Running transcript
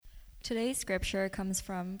Today's scripture comes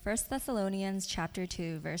from 1 Thessalonians chapter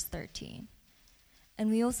 2, verse 13.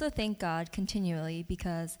 And we also thank God continually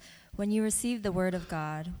because when you received the word of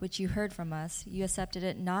God, which you heard from us, you accepted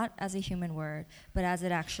it not as a human word, but as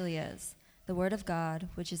it actually is, the word of God,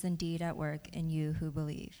 which is indeed at work in you who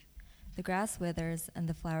believe. The grass withers and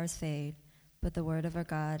the flowers fade, but the word of our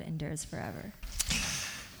God endures forever.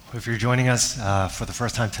 If you're joining us for the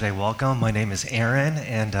first time today, welcome. My name is Aaron,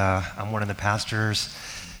 and I'm one of the pastors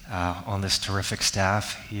on this terrific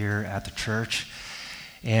staff here at the church.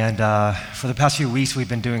 And for the past few weeks, we've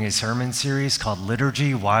been doing a sermon series called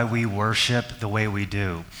Liturgy, Why We Worship the Way We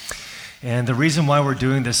Do. And the reason why we're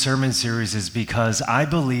doing this sermon series is because I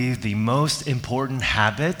believe the most important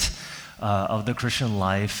habit of the Christian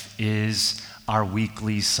life is our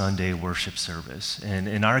weekly Sunday worship service. And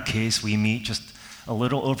in our case, we meet just a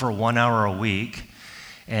little over 1 hour a week.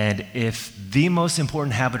 And if the most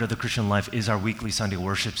important habit of the Christian life is our weekly Sunday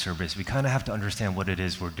worship service, we kind of have to understand what it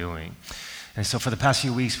is we're doing. And so for the past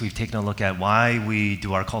few weeks, we've taken a look at why we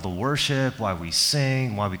do our call to worship, why we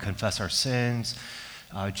sing, why we confess our sins.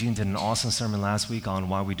 Gene did an awesome sermon last week on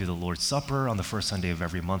why we do the Lord's Supper on the first Sunday of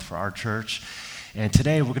every month for our church. And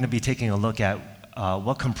today we're going to be taking a look at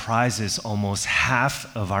what comprises almost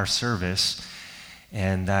half of our service,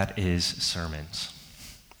 and that is sermons.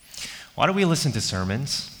 Why do we listen to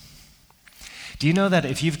sermons? Do you know that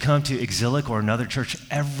if you've come to Exilic or another church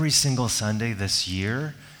every single Sunday this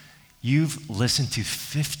year, you've listened to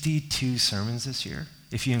 52 sermons this year?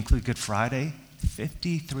 If you include Good Friday,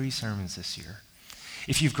 53 sermons this year.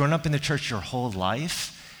 If you've grown up in the church your whole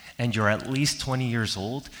life and you're at least 20 years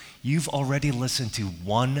old, you've already listened to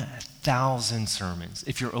 1,000 sermons.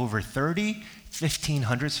 If you're over 30,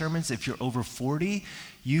 1,500 sermons. If you're over 40,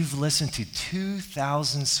 you've listened to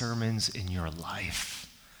 2,000 sermons in your life.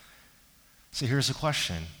 So here's a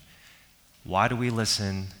question. Why do we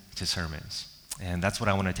listen to sermons? And that's what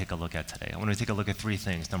I want to take a look at today. I want to take a look at three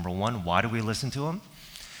things. Number one, why do we listen to them?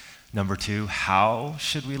 Number two, how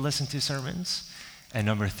should we listen to sermons? And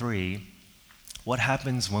number three, what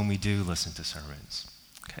happens when we do listen to sermons?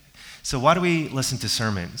 Okay. So why do we listen to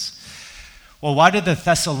sermons? Well, why did the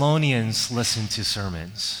Thessalonians listen to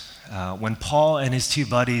sermons? When Paul and his two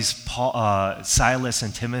buddies, Silas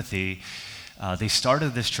and Timothy, they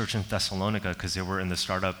started this church in Thessalonica because they were in the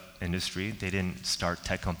startup industry. They didn't start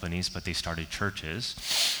tech companies, but they started churches.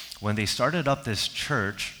 When they started up this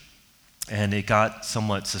church and it got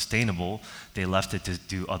somewhat sustainable, they left it to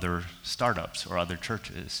do other startups or other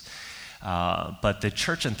churches. But the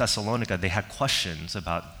church in Thessalonica, they had questions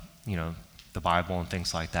about, the Bible and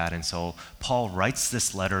things like that. And so Paul writes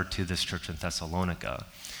this letter to this church in Thessalonica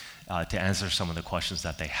to answer some of the questions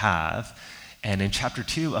that they have. And in chapter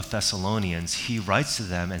 2 of Thessalonians, he writes to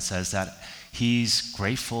them and says that he's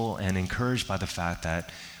grateful and encouraged by the fact that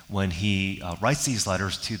when he writes these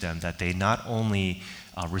letters to them, that they not only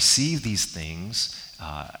receive these things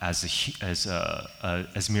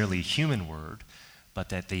as merely a human word, but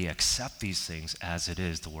that they accept these things as it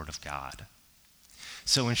is the Word of God.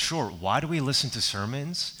 So in short, why do we listen to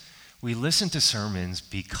sermons? We listen to sermons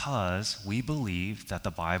because we believe that the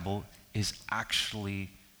Bible is actually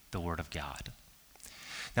the Word of God.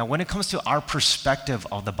 Now, when it comes to our perspective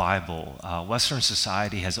of the Bible, Western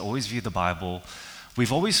society has always viewed the Bible,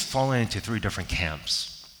 we've always fallen into three different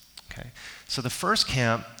camps. Okay, so the first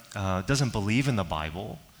camp doesn't believe in the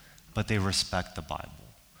Bible, but they respect the Bible.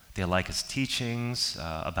 They like its teachings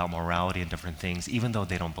about morality and different things, even though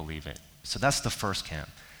they don't believe it. So that's the first camp.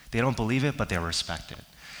 They don't believe it, but they respect it.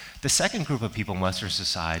 The second group of people in Western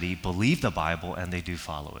society believe the Bible and they do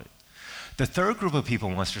follow it. The third group of people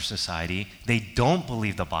in Western society, they don't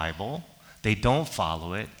believe the Bible, they don't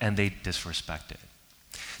follow it, and they disrespect it.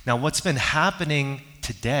 Now, what's been happening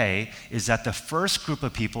today is that the first group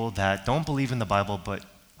of people that don't believe in the Bible but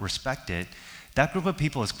respect it, that group of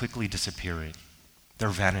people is quickly disappearing. They're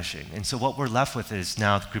vanishing. And so what we're left with is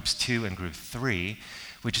now groups 2 and group 3,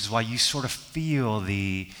 which is why you sort of feel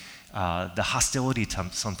the hostility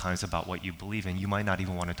sometimes about what you believe, and you might not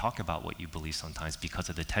even want to talk about what you believe sometimes because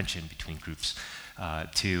of the tension between groups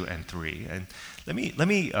 2 and 3. And let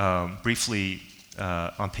me briefly,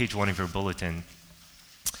 on page 1 of your bulletin,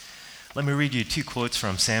 let me read you two quotes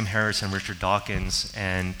from Sam Harris and Richard Dawkins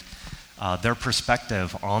and their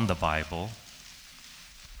perspective on the Bible.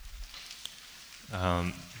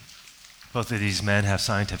 Both of these men have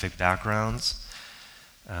scientific backgrounds.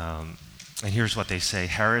 And here's what they say.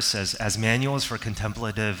 Harris says, as manuals for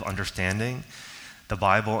contemplative understanding, the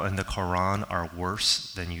Bible and the Quran are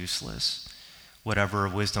worse than useless. Whatever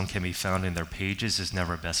wisdom can be found in their pages is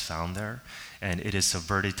never best found there, and it is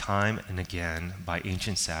subverted time and again by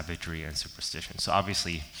ancient savagery and superstition. So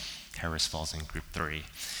obviously, Harris falls in group 3.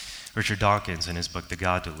 Richard Dawkins in his book, The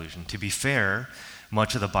God Delusion. To be fair,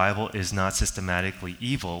 much of the Bible is not systematically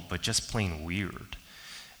evil, but just plain weird,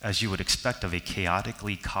 as you would expect of a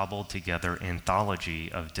chaotically cobbled together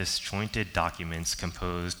anthology of disjointed documents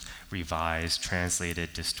composed, revised,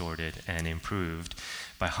 translated, distorted, and improved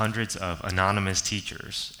by hundreds of anonymous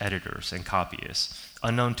teachers, editors, and copyists,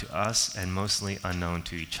 unknown to us and mostly unknown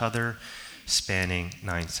to each other, spanning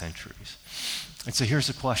 9 centuries. And so here's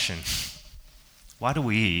the question. Why do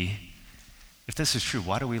we, if this is true,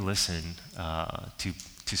 why do we listen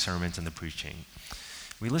to sermons and the preaching?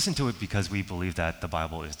 We listen to it because we believe that the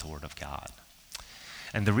Bible is the Word of God.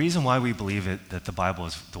 And the reason why we believe that the Bible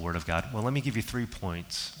is the Word of God, well, let me give you 3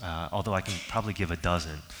 points, although I can probably give a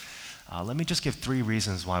dozen. Let me just give 3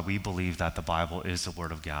 reasons why we believe that the Bible is the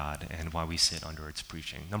Word of God and why we sit under its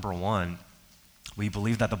preaching. Number 1, we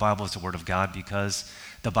believe that the Bible is the Word of God because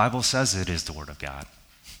the Bible says it is the Word of God.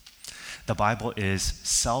 The Bible is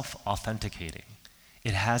self-authenticating.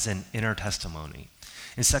 It has an inner testimony.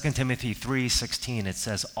 In 2 Timothy 3:16, it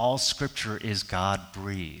says, all Scripture is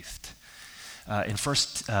God-breathed. In 1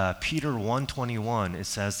 Peter 1:21, it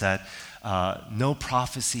says that no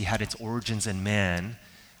prophecy had its origins in man,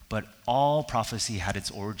 but all prophecy had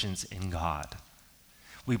its origins in God.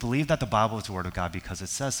 We believe that the Bible is the Word of God because it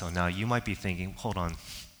says so. Now, you might be thinking, hold on,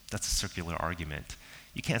 that's a circular argument.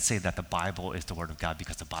 You can't say that the Bible is the Word of God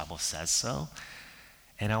because the Bible says so.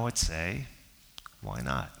 And I would say, why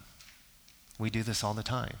not? We do this all the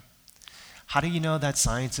time. How do you know that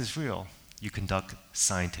science is real? You conduct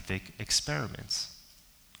scientific experiments,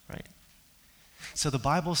 right? So the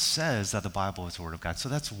Bible says that the Bible is the Word of God. So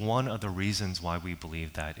that's one of the reasons why we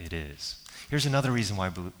believe that it is. Here's another reason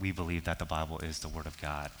why we believe that the Bible is the Word of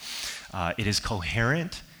God. It is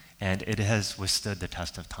coherent and it has withstood the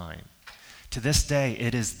test of time. To this day,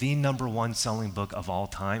 it is the number 1 selling book of all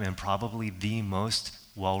time and probably the most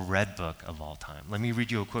well-read book of all time. Let me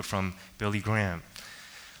read you a quote from Billy Graham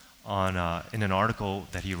in an article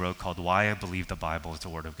that he wrote called Why I Believe the Bible is the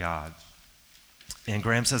Word of God. And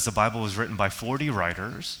Graham says the Bible was written by 40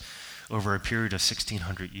 writers over a period of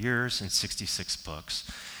 1,600 years in 66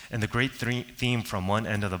 books. And the great theme from one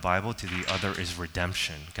end of the Bible to the other is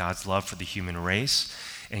redemption, God's love for the human race,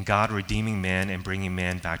 and God redeeming man and bringing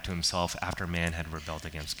man back to himself after man had rebelled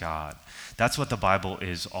against God. That's what the Bible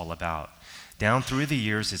is all about. Down through the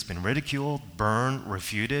years, it's been ridiculed, burned,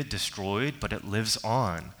 refuted, destroyed, but it lives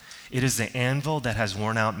on. It is the anvil that has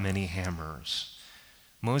worn out many hammers.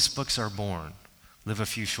 Most books are born, live a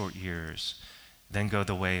few short years, then go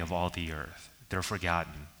the way of all the earth. They're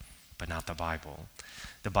forgotten, but not the Bible.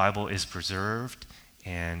 The Bible is preserved,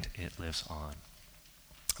 and it lives on.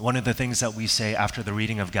 One of the things that we say after the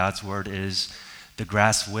reading of God's word is, the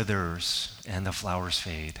grass withers and the flowers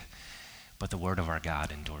fade, but the word of our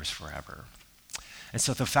God endures forever. And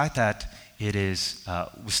so the fact that it is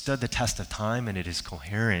withstood the test of time and it is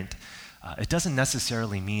coherent, it doesn't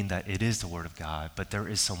necessarily mean that it is the word of God, but there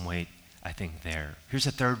is some weight, I think, there. Here's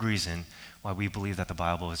a third reason why we believe that the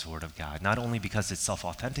Bible is the word of God. Not only because it's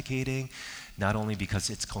self-authenticating, not only because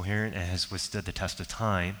it's coherent and has withstood the test of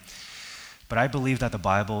time, but I believe that the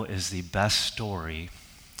Bible is the best story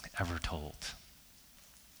ever told.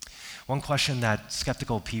 One question that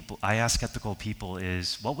I ask skeptical people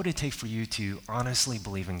is, what would it take for you to honestly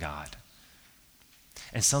believe in God?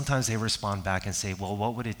 And sometimes they respond back and say, well,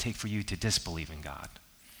 what would it take for you to disbelieve in God?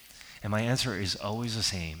 And my answer is always the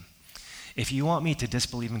same. If you want me to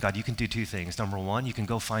disbelieve in God, you can do 2 things. Number 1, you can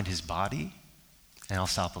go find his body, and I'll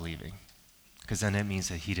stop believing, because then it means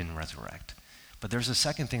that he didn't resurrect. But there's a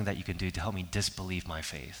second thing that you can do to help me disbelieve my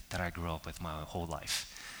faith that I grew up with my whole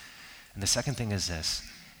life. And the second thing is this: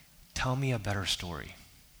 tell me a better story.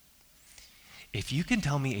 If you can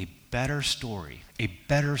tell me a better story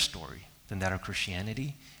than that of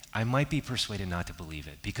Christianity, I might be persuaded not to believe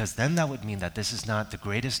it, because then that would mean that this is not the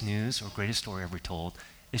greatest news or greatest story ever told.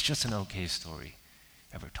 It's just an okay story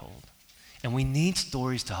ever told. And we need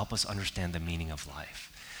stories to help us understand the meaning of life.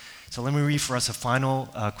 So let me read for us a final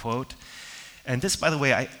quote. And this, by the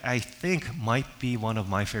way, I think might be one of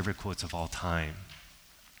my favorite quotes of all time.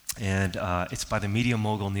 And it's by the media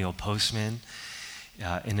mogul Neil Postman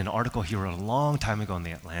in an article he wrote a long time ago in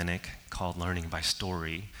The Atlantic called Learning by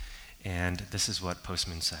Story. And this is what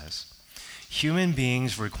Postman says. Human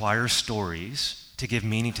beings require stories to give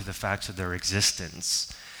meaning to the facts of their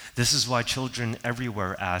existence. This is why children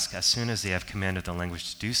everywhere ask, as soon as they have commanded the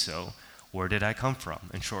language to do so, where did I come from?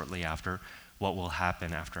 And shortly after, what will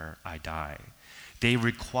happen after I die? They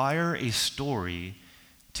require a story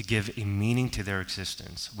to give a meaning to their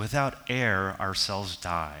existence. Without air, ourselves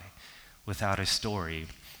die. Without a story,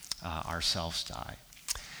 ourselves die.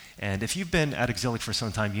 And if you've been at Exilic for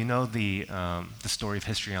some time, you know the story of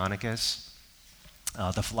Histrionicus.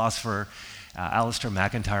 The philosopher Alistair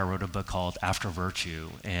McIntyre wrote a book called After Virtue,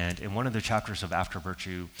 and in one of the chapters of After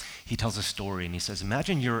Virtue, he tells a story, and he says,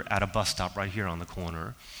 imagine you're at a bus stop right here on the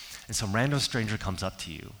corner, and some random stranger comes up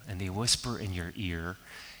to you, and they whisper in your ear,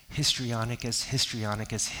 Histrionicus,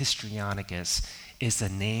 Histrionicus, Histrionicus is the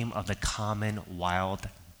name of the common wild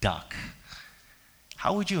duck.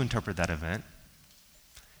 How would you interpret that event?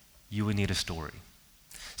 You would need a story.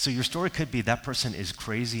 So your story could be that person is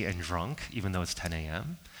crazy and drunk, even though it's 10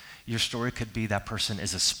 a.m. Your story could be that person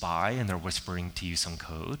is a spy and they're whispering to you some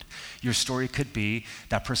code. Your story could be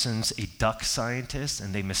that person's a duck scientist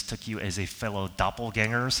and they mistook you as a fellow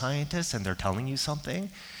doppelganger scientist and they're telling you something.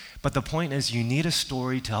 But the point is you need a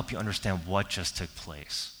story to help you understand what just took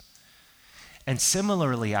place. And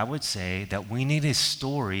similarly, I would say that we need a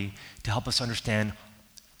story to help us understand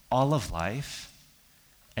all of life,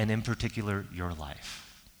 and in particular, your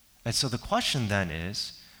life. And so the question then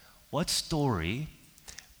is, what story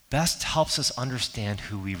best helps us understand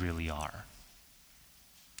who we really are?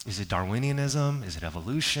 Is it Darwinianism? Is it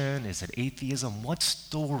evolution? Is it atheism? What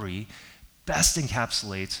story best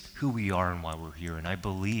encapsulates who we are and why we're here? And I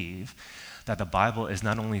believe that the Bible is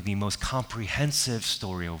not only the most comprehensive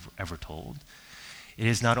story ever told, it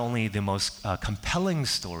is not only the most compelling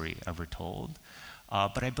story ever told,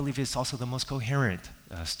 but I believe it's also the most coherent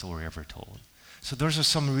story ever told. So those are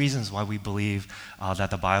some reasons why we believe that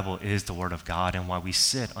the Bible is the Word of God and why we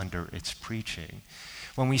sit under its preaching.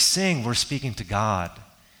 When we sing, we're speaking to God.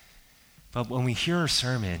 But when we hear a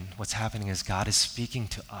sermon, what's happening is God is speaking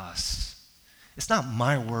to us. It's not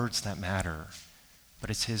my words that matter, but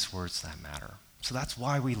it's His words that matter. So that's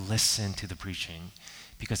why we listen to the preaching,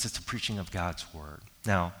 because it's the preaching of God's Word.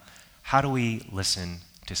 Now, how do we listen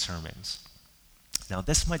to sermons? Now,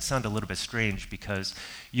 this might sound a little bit strange because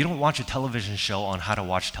you don't watch a television show on how to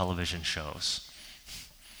watch television shows.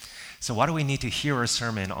 So why do we need to hear a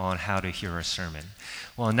sermon on how to hear a sermon?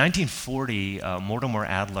 Well, in 1940, Mortimer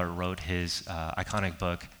Adler wrote his iconic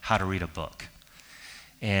book, How to Read a Book.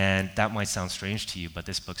 And that might sound strange to you, but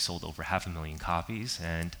this book sold over 500,000 copies,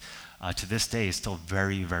 and to this day is still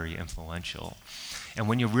very, very influential. And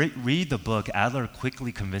when you read the book, Adler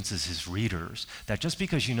quickly convinces his readers that just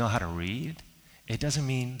because you know how to read, it doesn't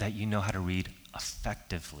mean that you know how to read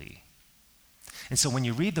effectively. And so when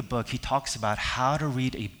you read the book, he talks about how to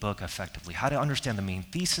read a book effectively, how to understand the main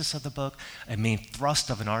thesis of the book, a main thrust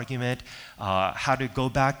of an argument, how to go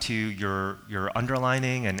back to your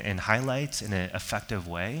underlining and highlights in an effective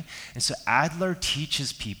way. And so Adler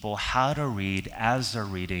teaches people how to read as they're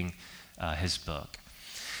reading his book.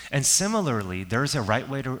 And similarly, there's a right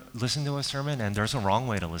way to listen to a sermon, and there's a wrong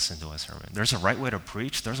way to listen to a sermon. There's a right way to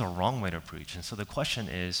preach, there's a wrong way to preach. And so the question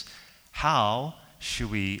is, how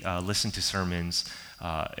should we listen to sermons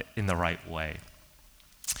in the right way?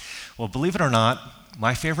 Well, believe it or not,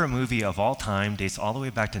 my favorite movie of all time dates all the way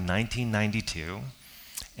back to 1992,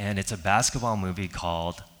 and it's a basketball movie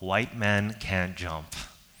called White Men Can't Jump.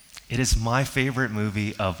 It is my favorite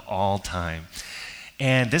movie of all time.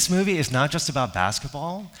 And this movie is not just about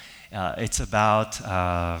basketball. It's about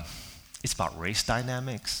race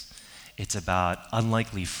dynamics. It's about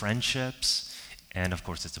unlikely friendships. And of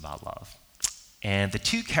course, it's about love. And the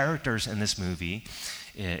two characters in this movie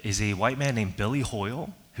is a white man named Billy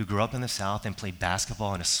Hoyle, who grew up in the South and played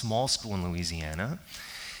basketball in a small school in Louisiana.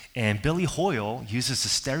 And Billy Hoyle uses the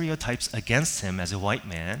stereotypes against him as a white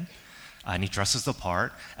man, and he dresses the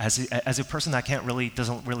part as a person that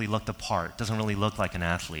doesn't really look the part, doesn't really look like an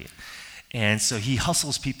athlete. And so he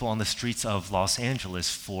hustles people on the streets of Los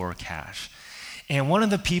Angeles for cash. And one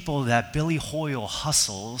of the people that Billy Hoyle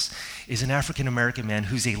hustles is an African-American man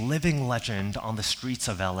who's a living legend on the streets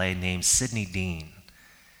of LA named Sidney Dean.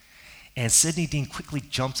 And Sidney Dean quickly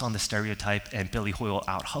jumps on the stereotype, and Billy Hoyle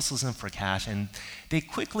out-hustles him for cash, and they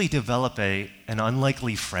quickly develop an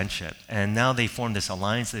unlikely friendship. And now they form this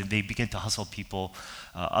alliance, and they begin to hustle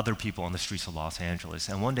other people on the streets of Los Angeles.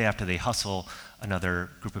 And one day after they hustle another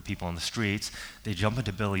group of people on the streets, they jump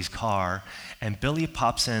into Billy's car, and Billy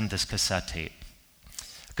pops in this cassette tape.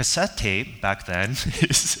 Cassette tape, back then,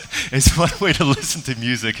 is one way to listen to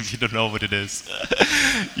music if you don't know what it is.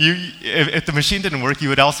 If the machine didn't work, you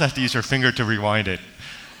would also have to use your finger to rewind it.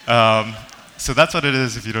 So that's what it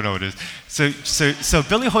is if you don't know what it is. So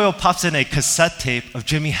Billy Hoyle pops in a cassette tape of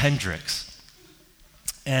Jimi Hendrix.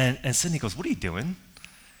 And Sidney goes, "What are you doing?"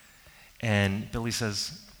 And Billy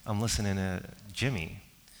says, "I'm listening to Jimmy."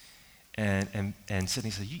 And Sidney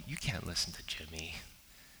says, you can't listen to Jimmy.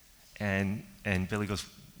 And Billy goes,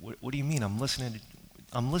 what do you mean? I'm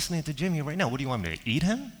listening to Jimmy right now. What do you want me to eat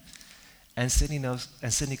him? And Sydney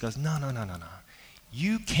goes, no.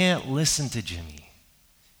 You can't listen to Jimmy.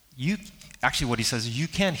 Actually, what he says is you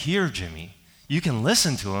can't hear Jimmy. You can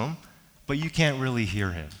listen to him, but you can't really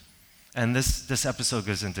hear him. And this episode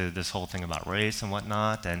goes into this whole thing about race and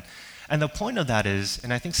whatnot. And the point of that is,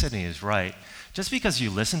 and I think Sydney is right, just because you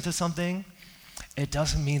listen to something, it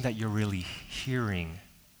doesn't mean that you're really hearing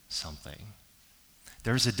something.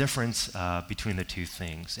 There's a difference between the two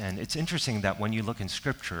things. And it's interesting that when you look in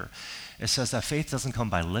Scripture, it says that faith doesn't come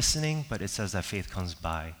by listening, but it says that faith comes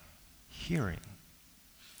by hearing.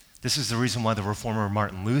 This is the reason why the reformer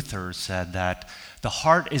Martin Luther said that the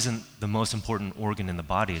heart isn't the most important organ in the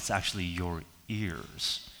body, it's actually your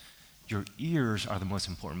ears. Your ears are the most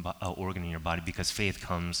important organ in your body because faith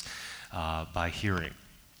comes by hearing.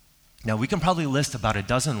 Now, we can probably list about a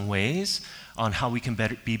dozen ways on how we can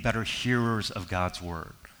be better hearers of God's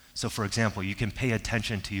word. So, for example, you can pay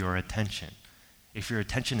attention to your attention. If your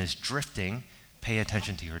attention is drifting, pay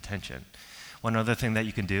attention to your attention. One other thing that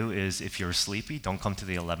you can do is if you're sleepy, don't come to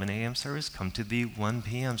the 11 a.m. service, come to the 1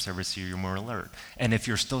 p.m. service so you're more alert. And if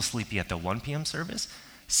you're still sleepy at the 1 p.m. service,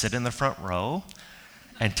 sit in the front row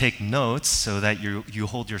and take notes so that you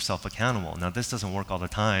hold yourself accountable. Now, this doesn't work all the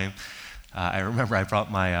time. I remember I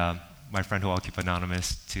brought my friend who I'll keep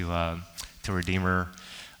anonymous to Redeemer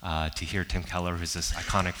to hear Tim Keller, who's this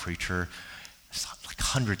iconic preacher. There's like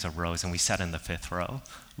hundreds of rows, and we sat in the 5th row.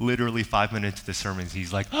 Literally 5 minutes into the sermon,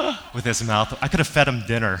 he's like, with his mouth. I could have fed him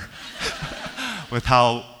dinner with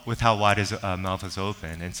how wide his mouth is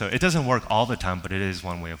open. And so it doesn't work all the time, but it is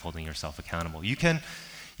one way of holding yourself accountable. You can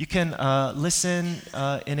listen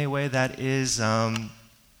in a way that is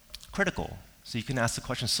critical. So you can ask the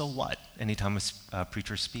question, so what? Anytime a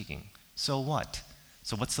preacher is speaking. So what?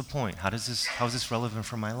 So what's the point? How is this relevant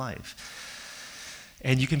for my life?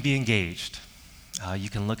 And you can be engaged. You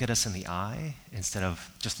can look at us in the eye instead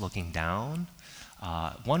of just looking down.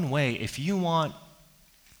 One way, if you want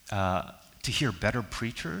to hear better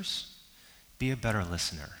preachers, be a better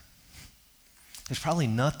listener. There's probably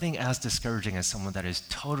nothing as discouraging as someone that is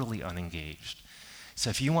totally unengaged. So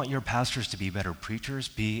if you want your pastors to be better preachers,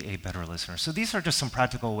 be a better listener. So these are just some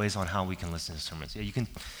practical ways on how we can listen to sermons. Yeah, you can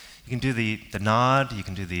do the nod, you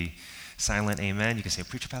can do the silent amen, you can say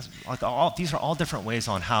preacher, pastor. These are all different ways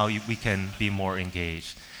on how we can be more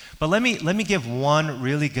engaged. But let me give one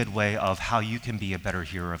really good way of how you can be a better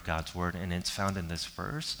hearer of God's word, and it's found in this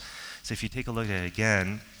verse. So if you take a look at it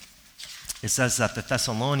again, it says that the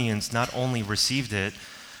Thessalonians not only received it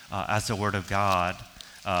as the word of God,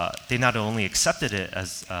 they not only accepted it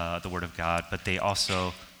as the word of God, but they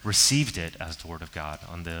also received it as the word of God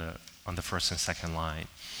on the first and second line.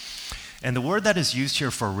 And the word that is used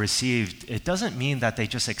here for received, it doesn't mean that they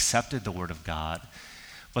just accepted the word of God,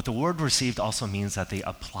 but the word received also means that they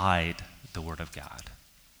applied the word of God.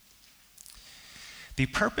 The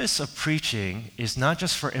purpose of preaching is not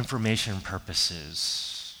just for information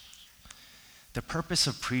purposes. The purpose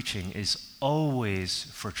of preaching is always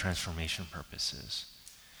for transformation purposes.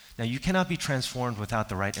 Now, you cannot be transformed without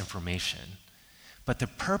the right information, but the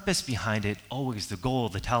purpose behind it always, the goal,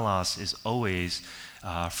 the telos, is always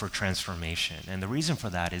for transformation. And the reason for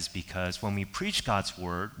that is because when we preach God's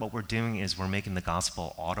word, what we're doing is we're making the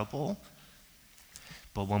gospel audible.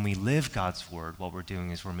 But when we live God's word, what we're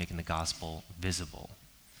doing is we're making the gospel visible.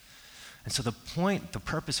 And so the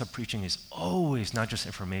purpose of preaching is always not just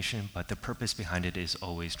information, but the purpose behind it is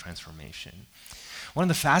always transformation. One of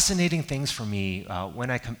the fascinating things for me when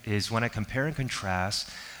I compare and contrast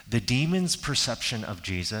the demons' perception of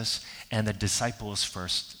Jesus and the disciples'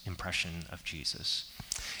 first impression of Jesus.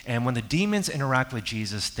 And when the demons interact with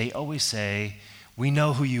Jesus, they always say, "We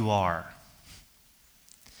know who you are."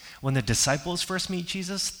 When the disciples first meet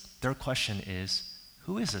Jesus, their question is,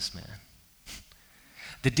 "Who is this man?"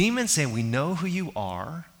 The demons say, "We know who you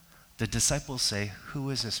are." The disciples say, "Who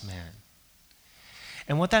is this man?"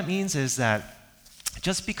 And what that means is that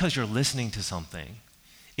just because you're listening to something,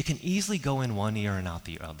 it can easily go in one ear and out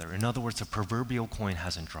the other. In other words, the proverbial coin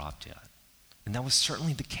hasn't dropped yet. And that was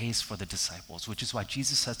certainly the case for the disciples, which is why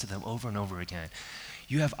Jesus says to them over and over again,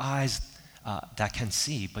 you have eyes that can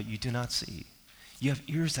see, but you do not see. You have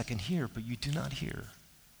ears that can hear, but you do not hear.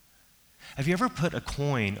 Have you ever put a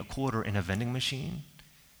quarter in a vending machine,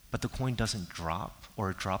 but the coin doesn't drop, or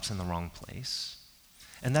it drops in the wrong place?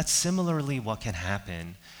 And that's similarly what can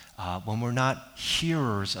happen when we're not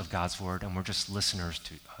hearers of God's word and we're just listeners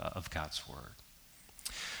of God's word.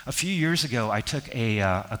 A few years ago, I took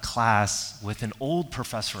a class with an old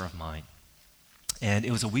professor of mine, and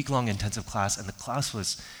it was a week-long intensive class, and the class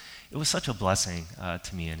was such a blessing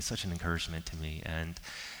to me and such an encouragement to me. And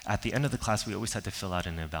at the end of the class, we always had to fill out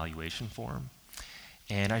an evaluation form.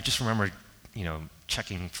 And I just remember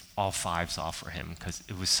checking all fives off for him because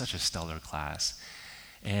it was such a stellar class.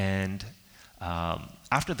 And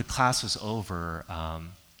after the class was over,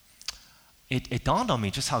 it dawned on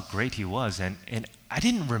me just how great he was. And I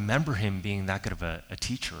didn't remember him being that good of a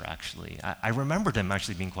teacher, actually. I remembered him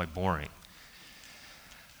actually being quite boring.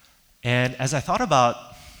 And as I thought about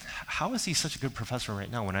how is he such a good professor right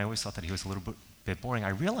now when I always thought that he was a little bit boring, I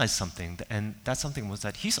realized something, and that something was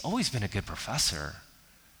that he's always been a good professor.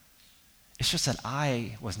 It's just that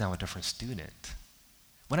I was now a different student.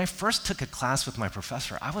 When I first took a class with my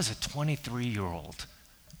professor, I was a 23-year-old,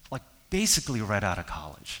 like basically right out of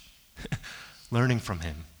college, learning from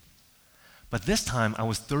him. But this time, I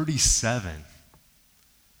was 37. I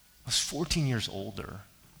was 14 years older.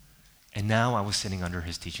 And now I was sitting under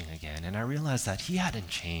his teaching again. And I realized that he hadn't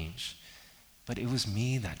changed, but it was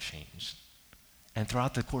me that changed. And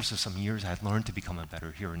throughout the course of some years, I had learned to become a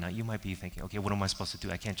better hearer. Now, you might be thinking, okay, what am I supposed to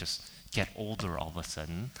do? I can't just get older all of a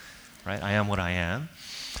sudden, right? I am what I am.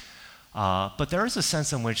 But there is a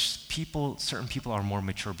sense in which certain people are more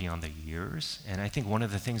mature beyond their years. And I think one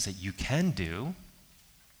of the things that you can do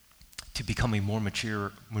to become a more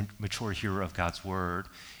mature hearer of God's word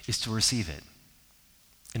is to receive it.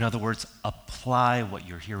 In other words, apply what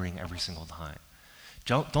you're hearing every single time.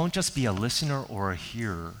 Don't just be a listener or a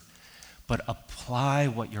hearer, but apply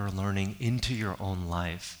what you're learning into your own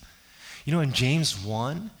life. In James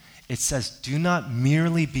 1, it says, do not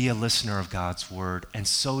merely be a listener of God's word and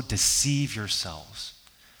so deceive yourselves.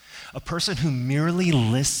 A person who merely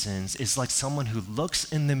listens is like someone who looks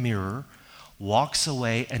in the mirror, walks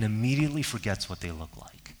away, and immediately forgets what they look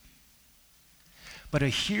like. But a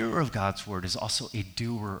hearer of God's word is also a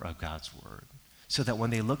doer of God's word, so that when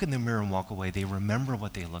they look in the mirror and walk away, they remember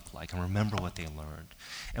what they look like and remember what they learned.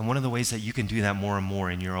 And one of the ways that you can do that more and more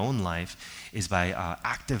in your own life is by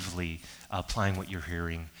actively applying what you're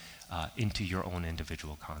hearing into your own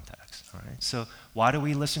individual context. All right? So why do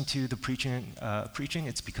we listen to the preaching?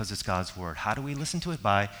 It's because it's God's word. How do we listen to it?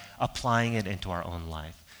 By applying it into our own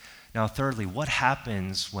life. Now, thirdly, what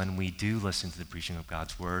happens when we do listen to the preaching of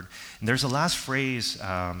God's word? And there's a last phrase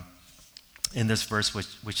in this verse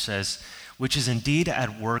which says, which is indeed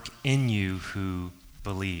at work in you who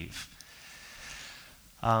believe.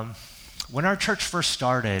 When our church first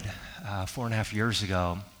started 4.5 years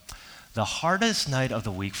ago, the hardest night of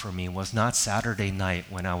the week for me was not Saturday night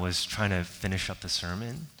when I was trying to finish up the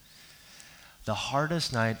sermon. The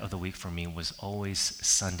hardest night of the week for me was always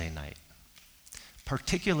Sunday night,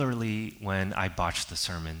 particularly when I botched the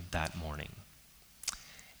sermon that morning.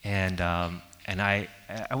 And I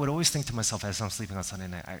would always think to myself as I'm sleeping on Sunday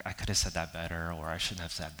night, I could have said that better, or I shouldn't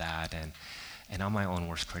have said that, and I'm my own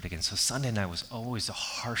worst critic. And so Sunday night was always the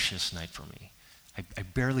harshest night for me. I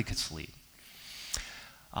barely could sleep.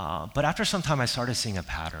 But after some time, I started seeing a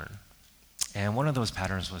pattern. And one of those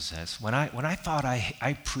patterns was this. When I thought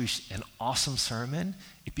I preached an awesome sermon,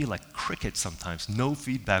 it'd be like crickets sometimes, no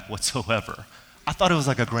feedback whatsoever. I thought it was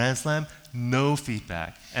like a grand slam, no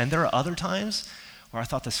feedback. And there are other times where I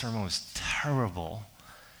thought the sermon was terrible.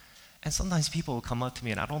 And sometimes people would come up to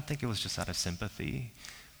me, and I don't think it was just out of sympathy,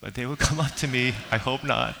 but they would come up to me, I hope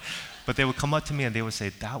not, but they would come up to me and they would say,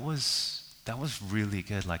 that was really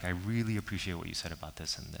good. Like, I really appreciate what you said about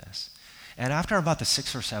this and this. And after about the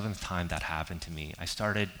 6th or 7th time that happened to me, I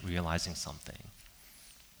started realizing something.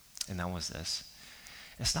 And that was this.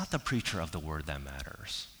 It's not the preacher of the word that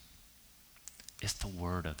matters. It's the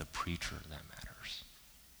word of the preacher that matters.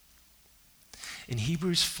 In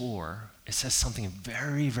Hebrews 4, it says something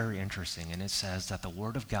very, very interesting, and it says that the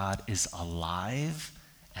word of God is alive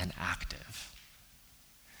and active.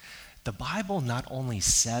 The Bible not only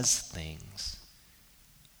says things,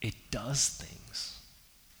 it does things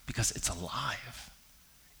because it's alive.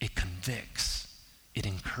 It convicts, it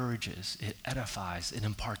encourages, it edifies, it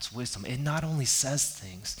imparts wisdom. It not only says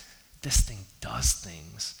things, this thing does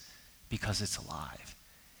things because it's alive.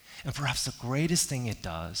 And perhaps the greatest thing it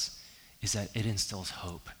does is that it instills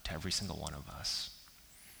hope to every single one of us.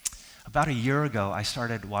 About a year ago, I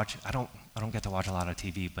started watching, I don't get to watch a lot of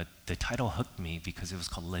TV, but the title hooked me because it was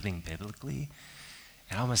called Living Biblically.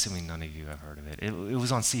 And I'm assuming none of you have heard of it. It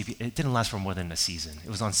was on CBS. It didn't last for more than a season. It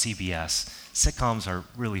was on CBS. Sitcoms are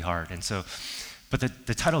really hard. And so, but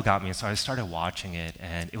the title got me, and so I started watching it,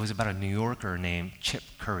 and it was about a New Yorker named Chip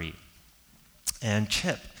Curry. And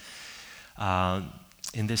Chip,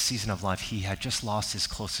 in this season of life, he had just lost his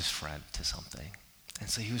closest friend to something. And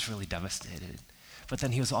so he was really devastated. But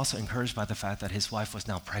then he was also encouraged by the fact that his wife was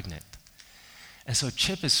now pregnant. And so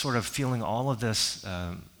Chip is sort of feeling all of this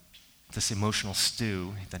emotional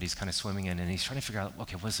stew that he's kind of swimming in, and he's trying to figure out,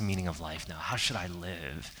 okay, what's the meaning of life now? How should I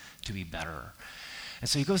live to be better? And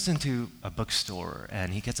so he goes into a bookstore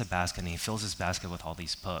and he gets a basket and he fills his basket with all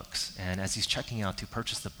these books. And as he's checking out to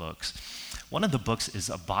purchase the books, one of the books is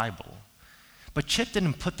a Bible. But Chip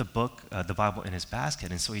didn't put the Bible in his basket,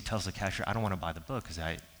 and so he tells the cashier, I don't want to buy the book because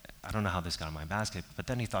I don't know how this got in my basket. But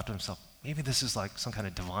then he thought to himself, maybe this is like some kind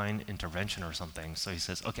of divine intervention or something. So he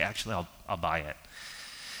says, okay, actually I'll buy it.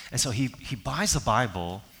 And so he buys the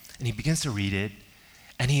Bible and he begins to read it,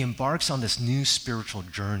 and he embarks on this new spiritual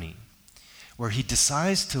journey where he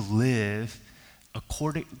decides to live a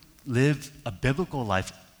biblical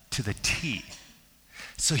life to the T.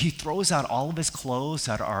 So he throws out all of his clothes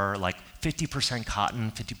that are like 50%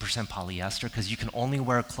 cotton, 50% polyester, because you can only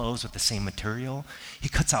wear clothes with the same material. He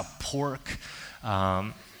cuts out pork.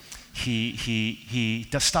 He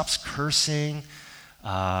stops cursing.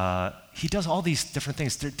 He does all these different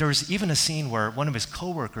things. There's even a scene where one of his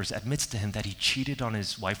coworkers admits to him that he cheated on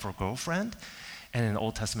his wife or girlfriend. And in the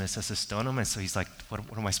Old Testament, it says to stone him. And so he's like, what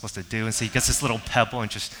am I supposed to do? And so he gets this little pebble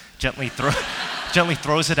and just gently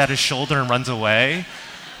throws it at his shoulder and runs away.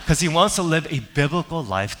 Because he wants to live a biblical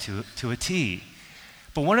life to a T.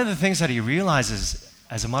 But one of the things that he realizes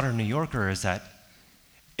as a modern New Yorker is that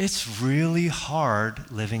it's really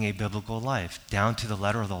hard living a biblical life. Down to the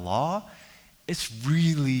letter of the law, it's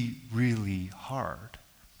really, really hard.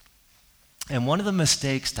 And one of the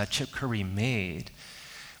mistakes that Chip Curry made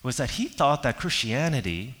was that he thought that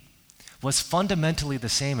Christianity was fundamentally the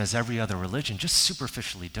same as every other religion, just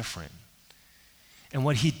superficially different. And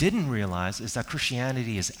what he didn't realize is that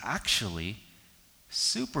Christianity is actually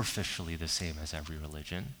superficially the same as every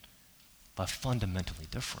religion, but fundamentally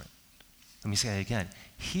different. Let me say it again.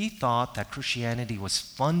 He thought that Christianity was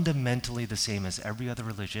fundamentally the same as every other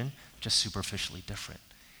religion, just superficially different.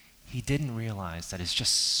 He didn't realize that it's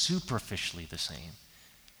just superficially the same,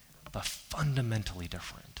 but fundamentally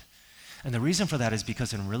different. And the reason for that is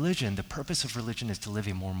because in religion, the purpose of religion is to live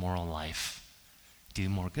a more moral life. Do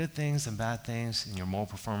more good things than bad things, and your moral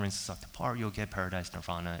performance is up to par, you'll get paradise,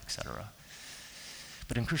 nirvana, etc.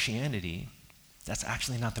 But in Christianity, that's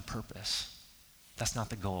actually not the purpose. That's not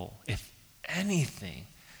the goal. If anything,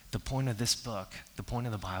 the point of this book, the point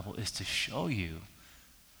of the Bible, is to show you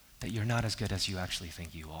that you're not as good as you actually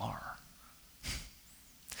think you are.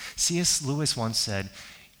 C.S. Lewis once said,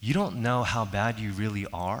 you don't know how bad you really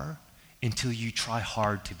are until you try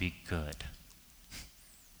hard to be good.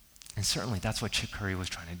 And certainly that's what Chip Curry was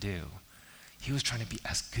trying to do. He was trying to be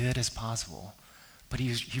as good as possible. But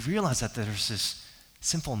he realized that there's this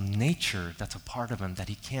sinful nature that's a part of him that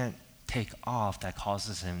he can't take off that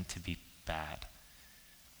causes him to be bad.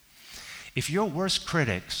 If your worst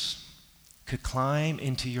critics could climb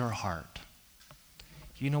into your heart,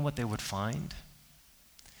 you know what they would find?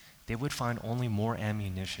 They would find only more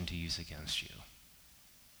ammunition to use against you.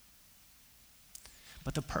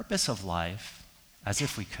 But the purpose of life, as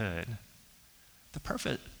if we could, the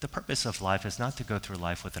purpose of life is not to go through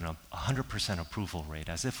life with a 100% approval rate,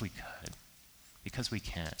 as if we could, because we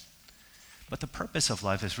can't. But the purpose of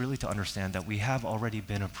life is really to understand that we have already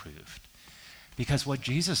been approved. Because what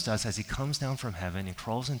Jesus does as he comes down from heaven and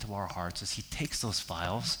crawls into our hearts is he takes those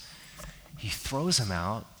files, he throws them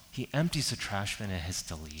out, he empties the trash bin and hits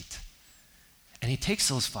delete. And he takes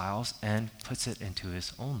those files and puts it into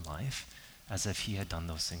his own life as if he had done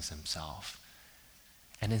those things himself.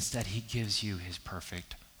 And instead, he gives you his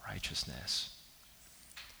perfect righteousness.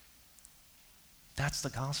 That's the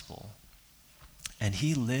gospel. And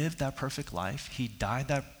he lived that perfect life. He died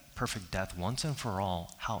that perfect death once and for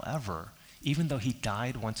all. However, even though he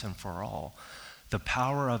died once and for all, the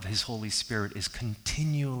power of his Holy Spirit is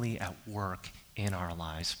continually at work in our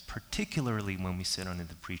lives, particularly when we sit under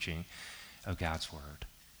the preaching of God's word.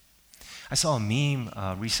 I saw a meme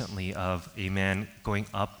recently of a man going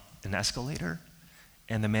up an escalator,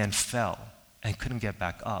 and the man fell and couldn't get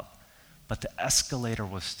back up, but the escalator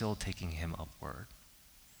was still taking him upward.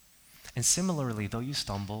 And similarly, though you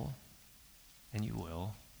stumble, and you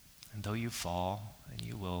will, and though you fall, and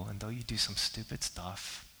you will, and though you do some stupid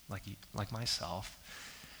stuff, like myself,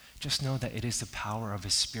 just know that it is the power of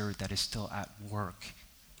his Spirit that is still at work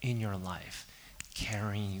in your life,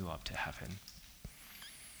 carrying you up to heaven.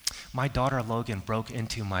 My daughter Logan broke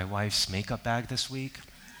into my wife's makeup bag this week.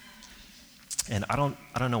 And I don't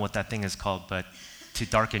know what that thing is called, but to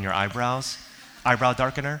darken your eyebrows, eyebrow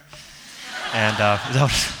darkener.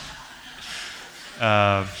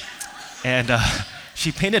 And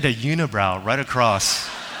she painted a unibrow right across,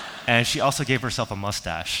 and she also gave herself a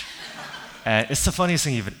mustache. And it's the funniest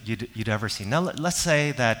thing you'd ever seen. Now let's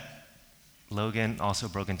say that Logan also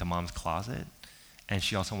broke into mom's closet, and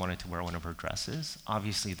she also wanted to wear one of her dresses.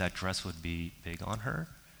 Obviously, that dress would be big on her,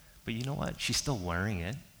 but you know what? She's still wearing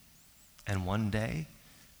it. And one day,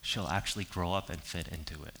 she'll actually grow up and fit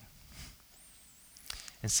into it.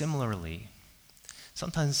 And similarly,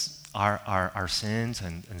 sometimes our sins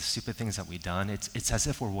and the stupid things that we've done, it's as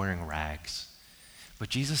if we're wearing rags. But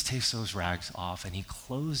Jesus takes those rags off and he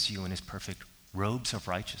clothes you in his perfect robes of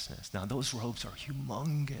righteousness. Now, those robes are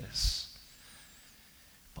humongous.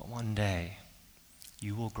 But one day,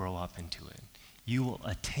 you will grow up into it. You will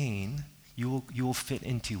attain, you will fit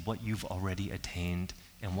into what you've already attained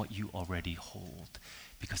and what you already hold,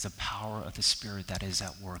 because the power of the Spirit that is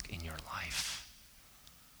at work in your life.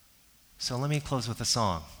 So let me close with a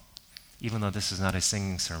song, even though this is not a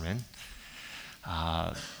singing sermon,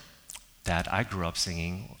 that I grew up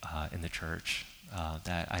singing in the church,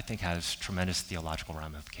 that I think has tremendous theological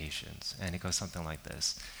ramifications. And it goes something like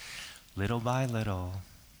this. Little by little,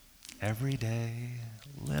 every day,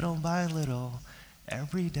 little by little,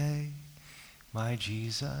 every day, my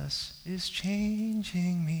Jesus is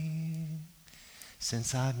changing me.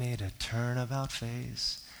 Since I've made a turnabout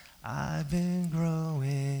face, I've been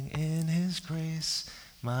growing in his grace.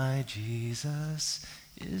 My Jesus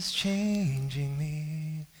is changing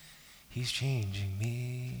me. He's changing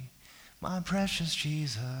me. My precious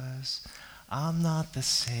Jesus, I'm not the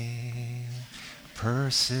same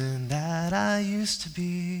person that I used to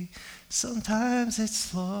be. Sometimes it's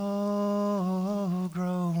slow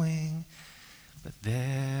growing, but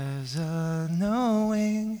there's a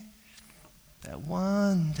knowing that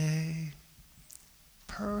one day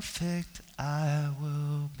perfect I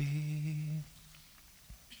will be.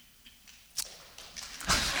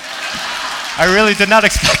 I really did not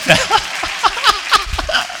expect that.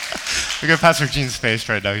 Look at Pastor Gene's face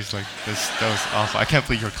right now. He's like, that was awful. I can't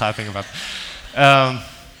believe you're clapping about that.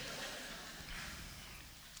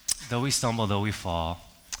 Though we stumble, though we fall,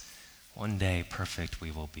 one day perfect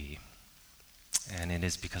we will be. And it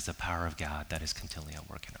is because of the power of God that is continually at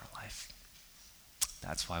work in our life.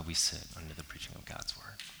 That's why we sit under the preaching of God's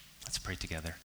word. Let's pray together.